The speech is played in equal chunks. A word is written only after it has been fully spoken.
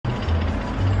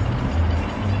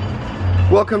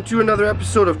Welcome to another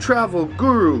episode of Travel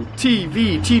Guru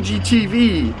TV,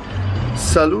 TGTV.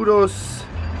 Saludos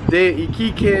de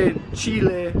Iquique,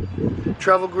 Chile.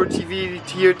 Travel Guru TV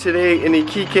here today in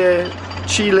Iquique,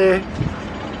 Chile.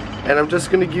 And I'm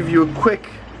just going to give you a quick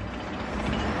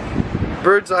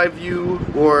bird's eye view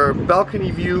or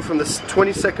balcony view from the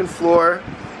 22nd floor.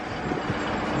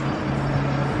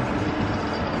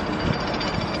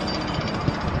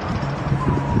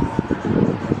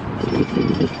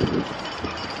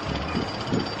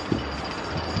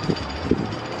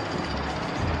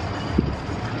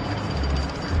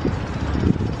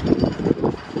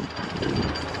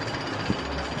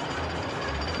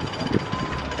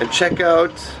 And check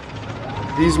out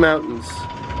these mountains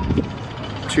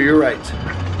to your right.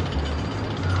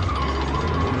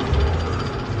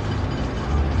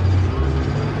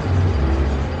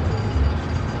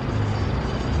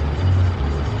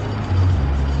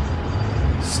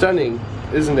 Stunning,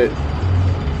 isn't it?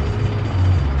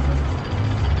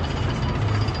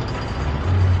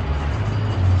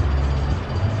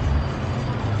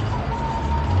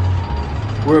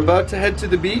 We're about to head to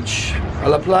the beach, a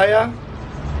la playa.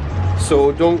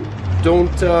 So don't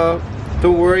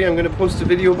worry, I'm gonna post a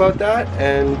video about that,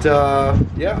 and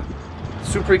yeah,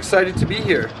 super excited to be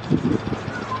here.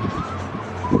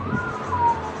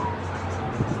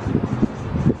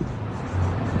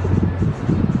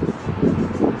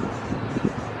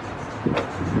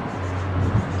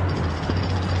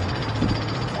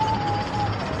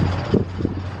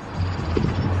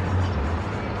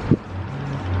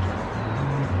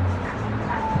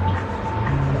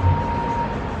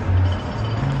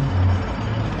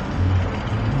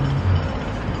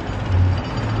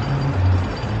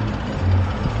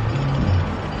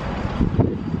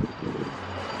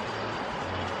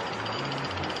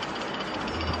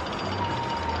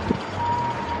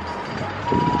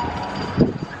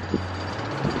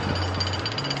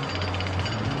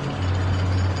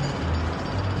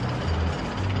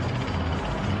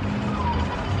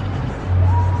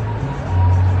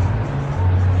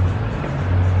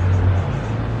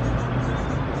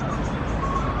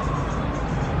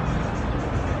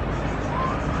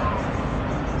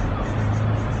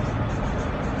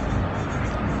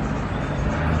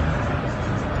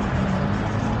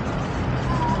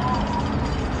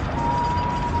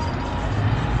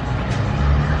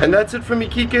 And that's it from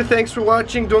Iquique. Thanks for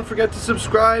watching. Don't forget to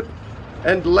subscribe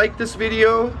and like this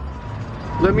video.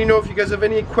 Let me know if you guys have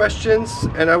any questions,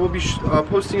 and I will be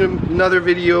posting another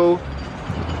video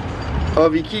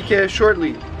of Iquique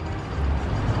shortly.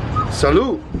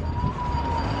 Salud!